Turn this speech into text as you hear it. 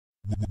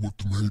What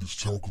the haters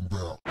talking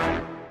about?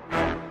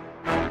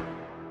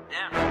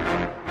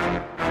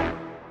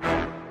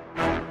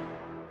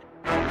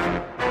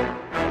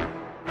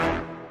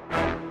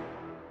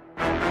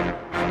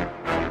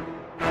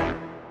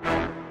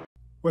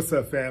 What's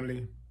up,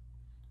 family?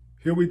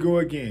 Here we go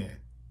again.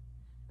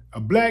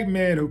 A black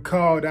man who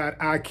called out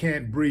 "I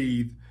can't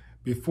breathe"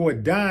 before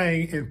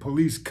dying in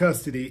police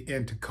custody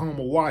in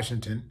Tacoma,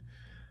 Washington,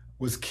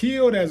 was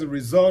killed as a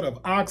result of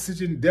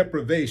oxygen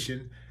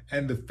deprivation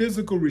and the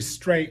physical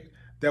restraint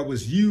that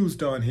was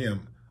used on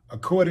him,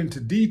 according to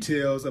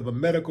details of a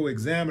medical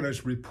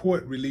examiner's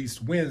report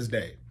released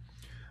Wednesday.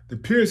 The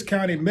Pierce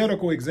County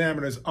Medical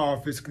Examiner's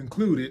Office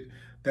concluded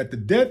that the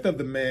death of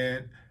the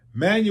man,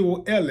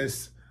 Manuel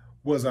Ellis,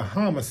 was a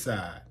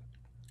homicide.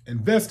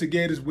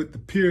 Investigators with the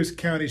Pierce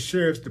County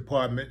Sheriff's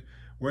Department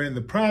were in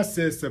the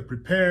process of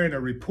preparing a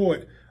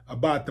report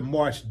about the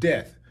March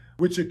death,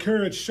 which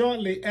occurred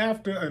shortly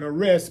after an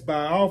arrest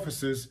by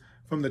officers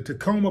from the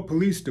Tacoma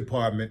Police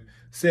Department,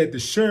 said the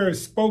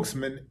sheriff's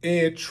spokesman,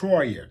 Ed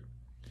Troyer.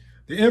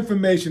 The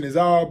information is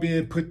all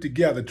being put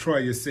together,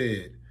 Troyer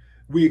said.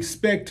 We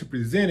expect to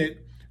present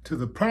it to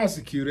the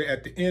prosecutor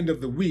at the end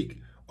of the week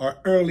or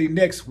early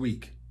next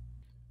week.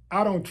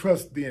 I don't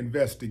trust the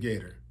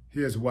investigator.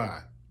 Here's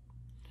why.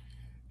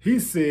 He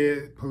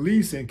said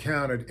police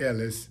encountered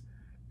Ellis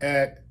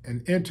at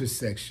an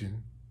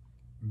intersection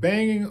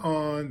banging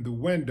on the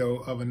window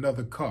of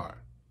another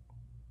car.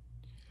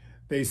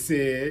 They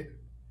said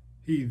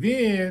he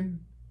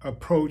then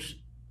approached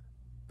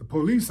the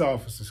police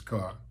officer's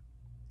car.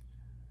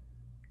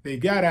 They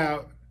got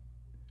out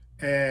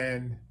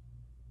and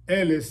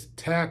Ellis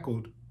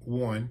tackled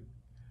one.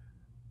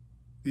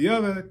 The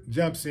other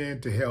jumps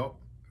in to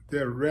help.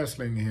 They're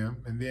wrestling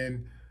him. And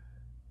then,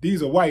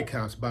 these are white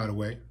cops, by the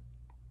way.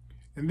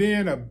 And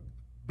then a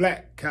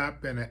black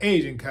cop and an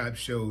Asian cop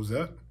shows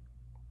up.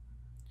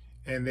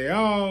 And they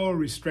all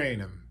restrain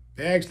him.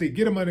 They actually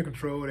get him under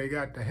control. They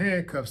got the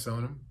handcuffs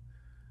on him.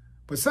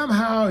 But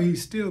somehow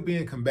he's still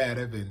being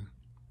combative and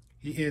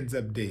he ends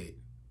up dead.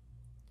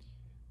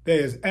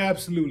 There is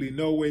absolutely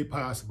no way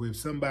possible, if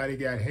somebody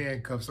got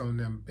handcuffs on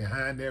them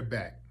behind their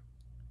back,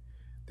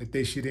 that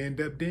they should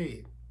end up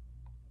dead.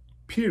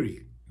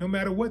 Period. No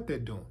matter what they're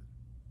doing.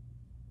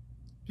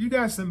 If you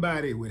got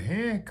somebody with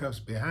handcuffs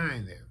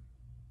behind them,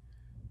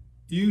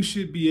 you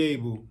should be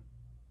able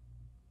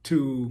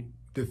to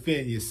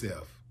defend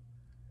yourself,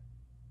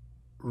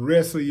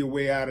 wrestle your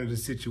way out of the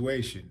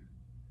situation.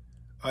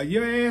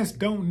 Your ass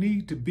don't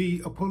need to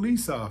be a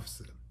police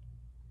officer.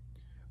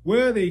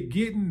 Where are they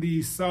getting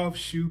these soft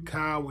shoe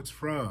cowards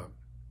from?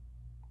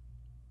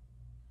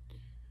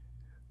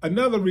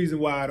 Another reason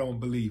why I don't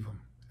believe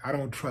him, I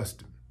don't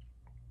trust him,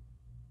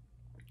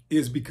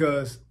 is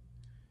because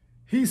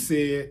he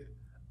said,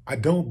 I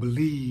don't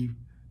believe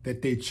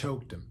that they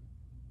choked him.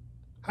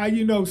 How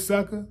you know,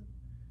 sucker?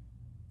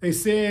 They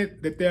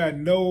said that there are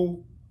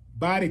no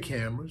body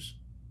cameras,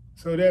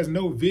 so there's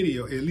no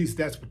video. At least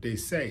that's what they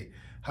say.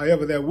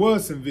 However, there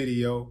was some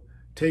video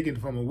taken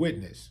from a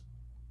witness.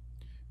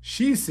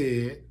 She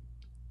said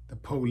the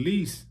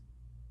police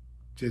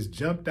just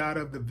jumped out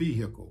of the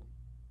vehicle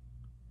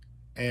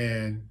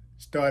and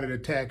started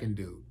attacking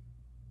dude.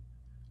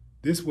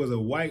 This was a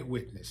white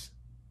witness.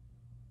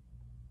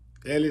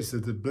 Ellis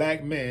is a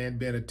black man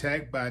being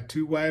attacked by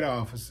two white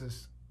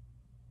officers.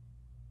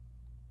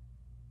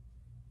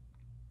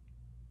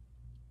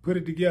 Put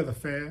it together,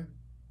 fam.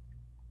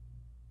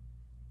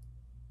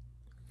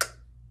 It's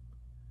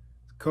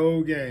a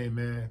cold game,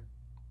 man.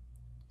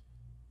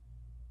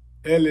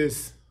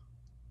 Ellis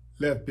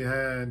left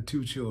behind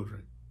two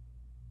children.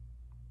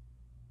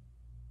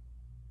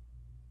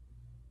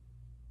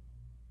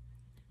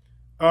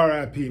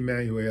 R.I.P.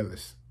 Manuel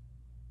Ellis.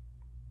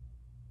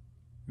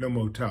 No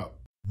more talk.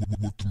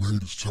 What the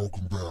haters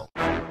talking about?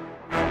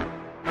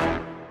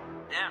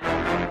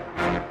 Yeah.